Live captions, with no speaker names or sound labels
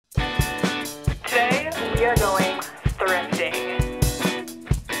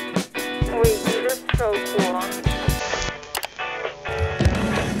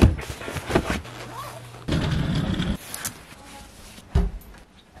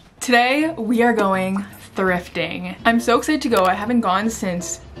Today we are going thrifting. I'm so excited to go. I haven't gone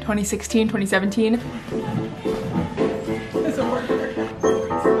since 2016, 2017.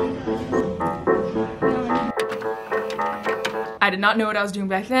 I did not know what I was doing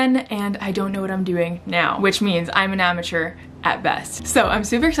back then, and I don't know what I'm doing now, which means I'm an amateur at best. So I'm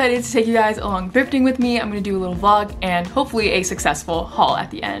super excited to take you guys along thrifting with me. I'm gonna do a little vlog and hopefully a successful haul at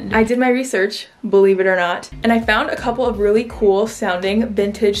the end. I did my research, believe it or not, and I found a couple of really cool sounding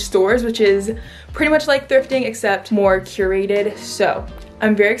vintage stores, which is pretty much like thrifting except more curated. So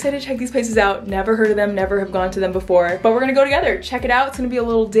I'm very excited to check these places out. Never heard of them, never have gone to them before, but we're gonna go together, check it out. It's gonna be a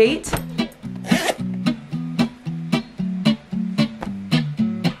little date.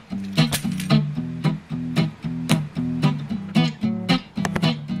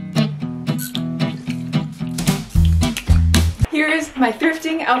 Here's my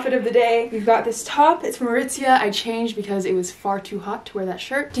thrifting outfit of the day. We've got this top, it's from Aritzia. I changed because it was far too hot to wear that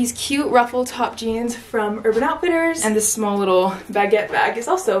shirt. These cute ruffle top jeans from Urban Outfitters, and this small little baguette bag is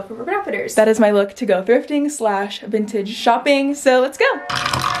also from Urban Outfitters. That is my look to go thrifting slash vintage shopping, so let's go.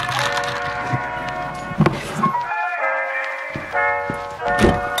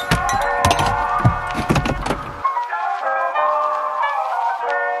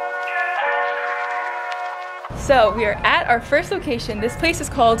 So we are at our first location. This place is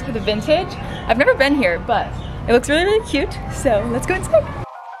called The Vintage. I've never been here, but it looks really, really cute. So let's go inside.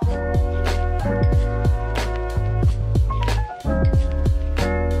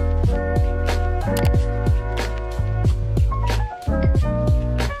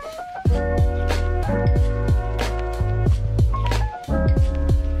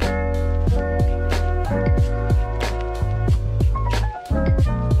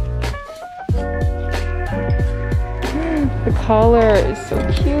 The collar is so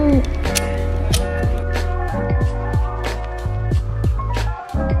cute.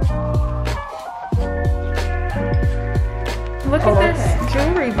 Look at this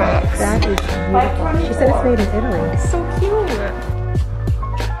jewelry box. That is beautiful. She said it's made in Italy. So cute.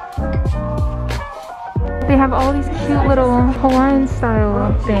 They have all these cute little Hawaiian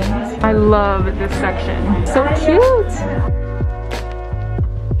style things. I love this section. So cute.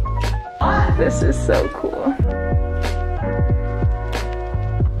 This is so cool.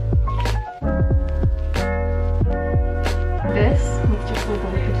 This with just like a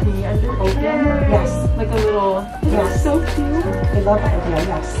bikini under open. Yes. Like a little. Yes. So cute. I love that idea,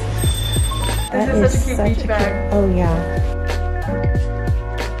 yes. This is such a cute beach bag. Oh yeah.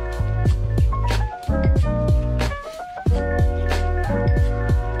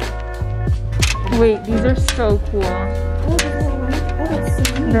 Wait, these are so cool. Oh, that's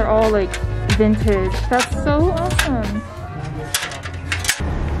so neat. They're all like vintage. That's so awesome.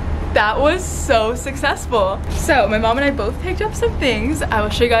 That was so successful. So my mom and I both picked up some things. I will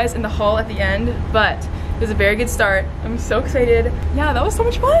show you guys in the haul at the end, but it was a very good start. I'm so excited. Yeah, that was so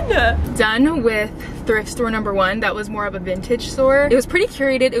much fun. Done with thrift store number 1. That was more of a vintage store. It was pretty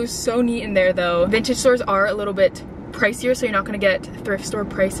curated. It was so neat in there though. Vintage stores are a little bit pricier, so you're not gonna get thrift store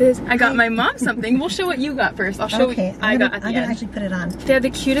prices. I got my mom something. We'll show what you got first. I'll show what I got at the end. I'm gonna actually put it on. They have the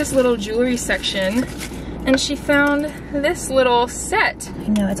cutest little jewelry section, and she found this little set. I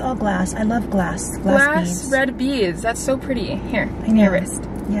know, it's all glass. I love glass. Glass beads. red beads. That's so pretty. Here, I know. your wrist.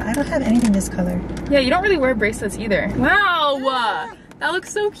 Yeah, I don't have anything this color. Yeah, you don't really wear bracelets either. Wow! That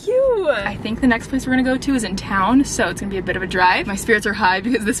looks so cute. I think the next place we're gonna go to is in town, so it's gonna be a bit of a drive. My spirits are high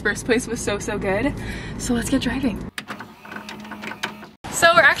because this first place was so good. So let's get driving.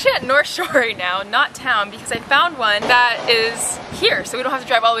 So we're actually at North Shore right now, not town, because I found one that is here, so we don't have to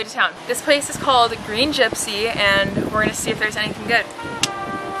drive all the way to town. This place is called Green Gypsy, and we're gonna see if there's anything good.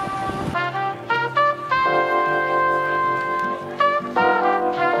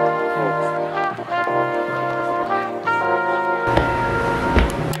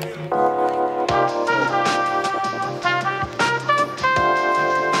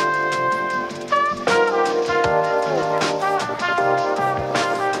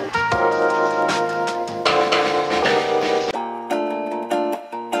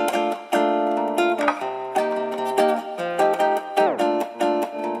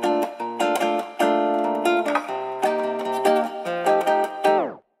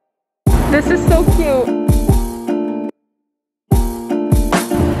 This is so cute.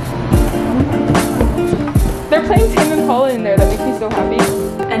 They're playing Tame Impala in there. That makes me so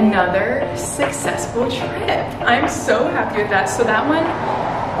happy. Another successful trip. I'm so happy with that. So that one,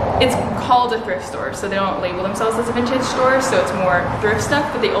 it's called a thrift store, so they don't label themselves as a vintage store, so it's more thrift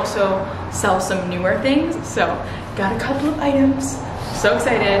stuff, but they also sell some newer things. So got a couple of items. So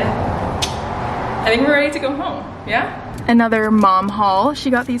excited. I think we're ready to go home. Yeah? Another mom haul. She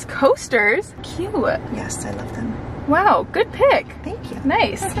got these coasters. Cute. Yes, I love them. Wow, good pick. Thank you.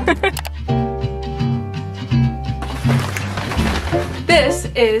 Nice. This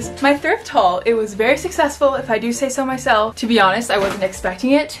is my thrift haul. It was very successful, if I do say so myself. To be honest, I wasn't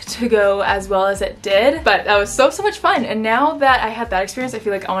expecting it to go as well as it did, but that was so much fun. And now that I had that experience, I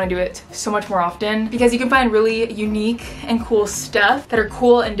feel like I want to do it so much more often because you can find really unique and cool stuff that are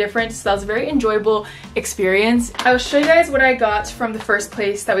cool and different. So that was a very enjoyable experience. I will show you guys what I got from the first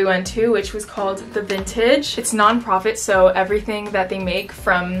place that we went to, which was called The Vintage. It's non-profit, so everything that they make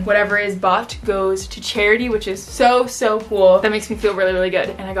from whatever is bought goes to charity, which is so cool. That makes me feel really good,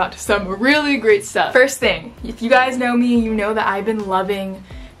 and I got some really great stuff. First thing, if you guys know me, you know that I've been loving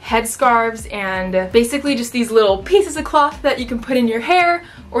headscarves and basically just these little pieces of cloth that you can put in your hair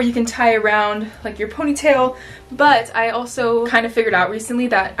or you can tie around like your ponytail. But I also kind of figured out recently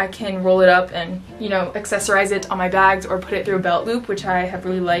that I can roll it up and, you know, accessorize it on my bags or put it through a belt loop, which I have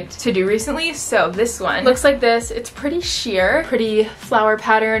really liked to do recently. So this one looks like this. It's pretty sheer, pretty flower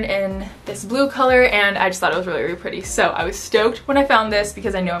pattern in this blue color, and I just thought it was really pretty. So I was stoked when I found this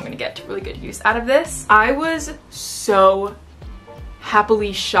because I know I'm gonna get really good use out of this. I was so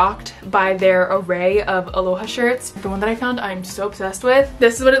happily shocked by their array of aloha shirts. The one that I found I'm so obsessed with.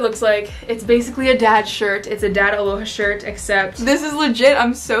 This is what it looks like. It's basically a dad shirt. It's a dad aloha shirt, except this is legit.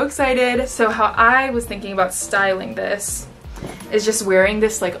 I'm so excited. So how I was thinking about styling this is just wearing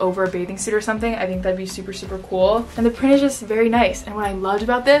this like over a bathing suit or something. I think that'd be super cool. And the print is just very nice. And what I loved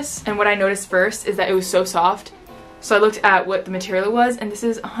about this and what I noticed first is that it was so soft. So I looked at what the material was, and this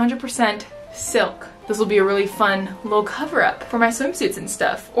is 100% silk. This will be a really fun little cover up for my swimsuits and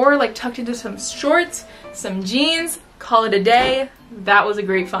stuff, or like tucked into some shorts, some jeans, call it a day. That was a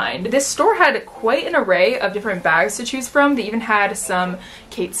great find. This store had quite an array of different bags to choose from. They even had some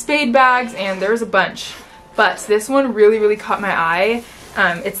Kate Spade bags, and there was a bunch. But this one really caught my eye.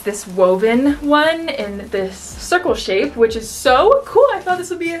 It's this woven one in this circle shape, which is so cool. I thought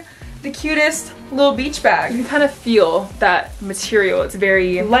this would be the cutest little beach bag. You can kind of feel that material. It's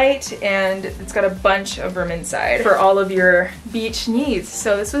very light and it's got a bunch of room inside for all of your beach needs.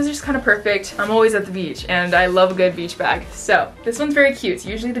 So this was just kind of perfect. I'm always at the beach and I love a good beach bag. So this one's very cute.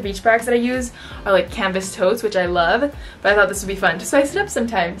 Usually the beach bags that I use are like canvas totes, which I love, but I thought this would be fun to spice it up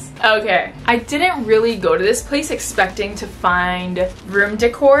sometimes. Okay, I didn't really go to this place expecting to find room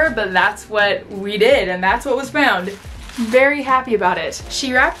decor, but that's what we did and that's what was found. Very happy about it.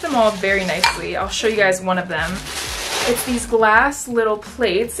 She wrapped them all very nicely. I'll show you guys one of them. It's these glass little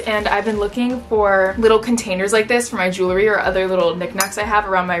plates, and I've been looking for little containers like this for my jewelry or other little knickknacks I have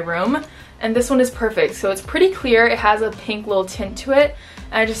around my room, and this one is perfect. So it's pretty clear. It has a pink little tint to it,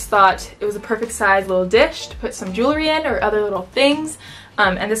 and I just thought it was a perfect size little dish to put some jewelry in or other little things.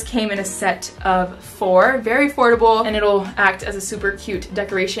 And this came in a set of 4, very affordable, and it'll act as a super cute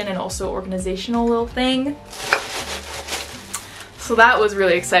decoration and also organizational little thing. So that was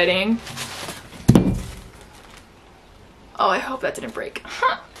really exciting. Oh, I hope that didn't break.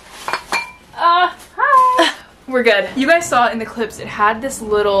 Hi. We're good. You guys saw in the clips, it had this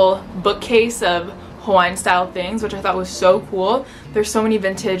little bookcase of Hawaiian style things, which I thought was so cool. There's so many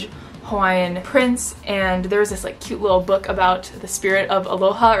vintage Hawaiian prints, and there was this like cute little book about the spirit of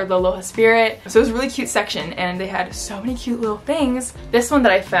aloha, or the aloha spirit. So it was a really cute section, and they had so many cute little things. This one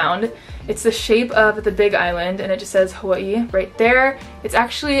that I found, it's the shape of the big island, and it just says Hawaii right there. It's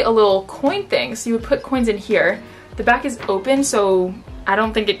actually a little coin thing, so you would put coins in here. The back is open, so I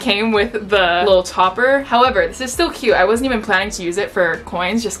don't think it came with the little topper. However, this is still cute. I wasn't even planning to use it for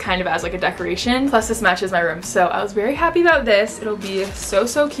coins, just kind of as like a decoration. Plus this matches my room, so I was very happy about this. It'll be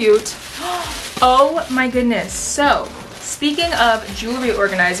so cute. Oh my goodness. So speaking of jewelry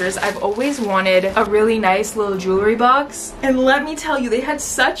organizers, I've always wanted a really nice little jewelry box. And let me tell you, they had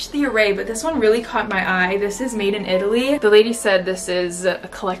such the array, but this one really caught my eye. This is made in Italy. The lady said this is a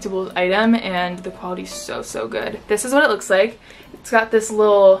collectible item and the quality is so good. This is what it looks like. It's got this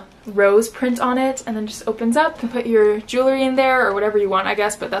little rose print on it, and then just opens up. You can put your jewelry in there or whatever you want, I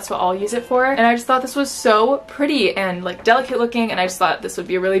guess, but that's what I'll use it for. And I just thought this was so pretty and like delicate looking, and I just thought this would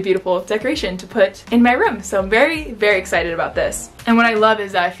be a really beautiful decoration to put in my room. So I'm very excited about this. And what I love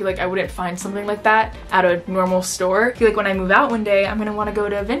is that I feel like I wouldn't find something like that at a normal store. I feel like when I move out one day, I'm gonna want to go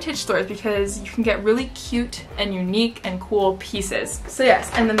to vintage stores because you can get really cute and unique and cool pieces. So yes,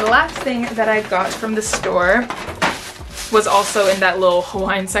 and then the last thing that I got from the store was also in that little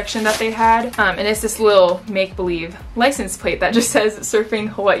Hawaiian section that they had. And it's this little make-believe license plate that just says Surfing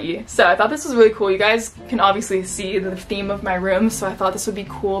Hawaii. So I thought this was really cool. You guys can obviously see the theme of my room, so I thought this would be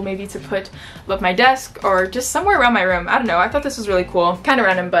cool maybe to put above my desk or just somewhere around my room. I don't know, I thought this was really cool. Kind of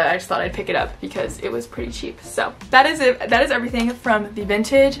random, but I just thought I'd pick it up because it was pretty cheap. So that is it. That is everything from the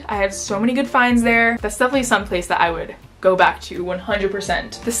vintage. I have so many good finds there. That's definitely some place that I would go back to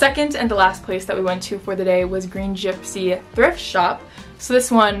 100%. The second and the last place that we went to for the day was Green Gypsy Thrift Shop. So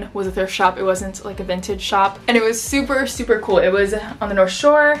this one was a thrift shop. It wasn't like a vintage shop, and it was super, super cool. It was on the North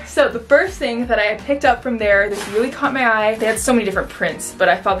Shore. So the first thing that I picked up from there, this really caught my eye. They had so many different prints, but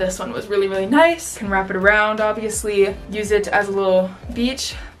I thought this one was really, really nice. Can wrap it around, obviously, use it as a little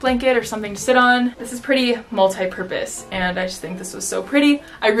beach blanket or something to sit on. This is pretty multi-purpose, and I just think this was so pretty.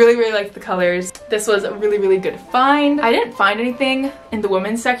 I really, really liked the colors. This was a really, really good find. I didn't find anything in the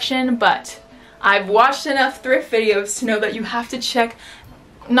women's section, but I've watched enough thrift videos to know that you have to check,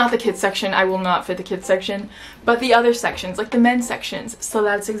 not the kids section, I will not fit the kids section, but the other sections, like the men's sections. So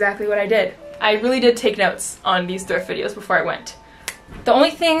that's exactly what I did. I really did take notes on these thrift videos before I went. The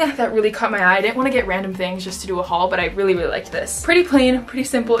only thing that really caught my eye, I didn't want to get random things just to do a haul, but I really, really liked this. Pretty plain, pretty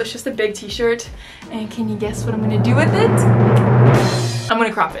simple, it's just a big t-shirt. And can you guess what I'm gonna do with it? I'm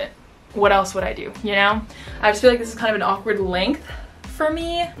gonna crop it. What else would I do, you know? I just feel like this is kind of an awkward length for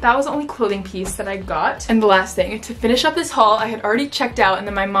me. That was the only clothing piece that I got. And the last thing, to finish up this haul, I had already checked out and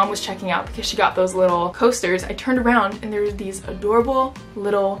then my mom was checking out because she got those little coasters. I turned around and there were these adorable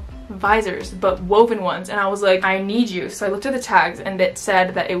little visors, but woven ones, and I was like, I need you. So I looked at the tags and it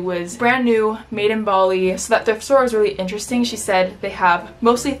said that it was brand new, made in Bali. So that thrift store was really interesting. She said they have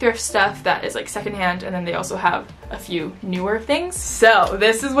mostly thrift stuff that is like secondhand, and then they also have a few newer things. So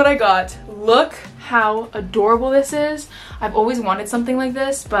this is what I got. Look how adorable this is. I've always wanted something like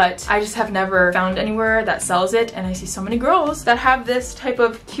this, but I just have never found anywhere that sells it, and I see so many girls that have this type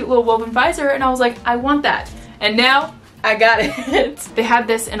of cute little woven visor, and I was like, I want that. And now I got it. They had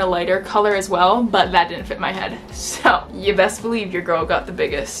this in a lighter color as well, but that didn't fit my head. So you best believe your girl got the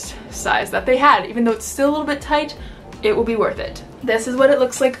biggest size that they had. Even though it's still a little bit tight, it will be worth it. This is what it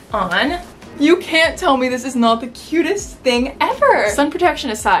looks like on. You can't tell me this is not the cutest thing ever. Sun protection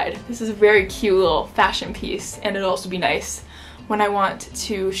aside, this is a very cute little fashion piece, and it'll also be nice when I want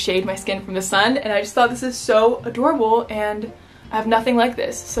to shade my skin from the sun. And I just thought this is so adorable, and I have nothing like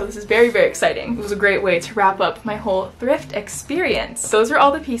this, so this is very, very exciting. It was a great way to wrap up my whole thrift experience. Those are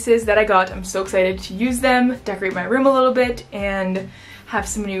all the pieces that I got. I'm so excited to use them, decorate my room a little bit, and have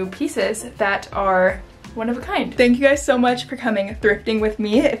some new pieces that are one of a kind. Thank you guys so much for coming thrifting with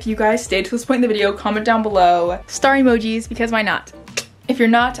me. If you guys stayed to this point in the video, comment down below star emojis, because why not? If you're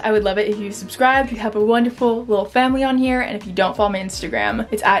not, I would love it if you subscribed. We have a wonderful little family on here, and if you don't follow my Instagram,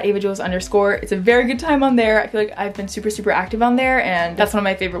 it's at avajules_. It's a very good time on there. I feel like I've been super, super active on there, and that's one of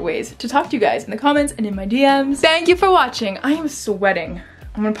my favorite ways to talk to you guys, in the comments and in my DMs. Thank you for watching. I am sweating.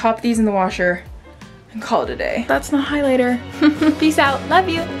 I'm gonna pop these in the washer and call it a day. That's not highlighter. Peace out. Love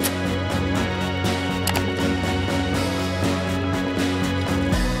you.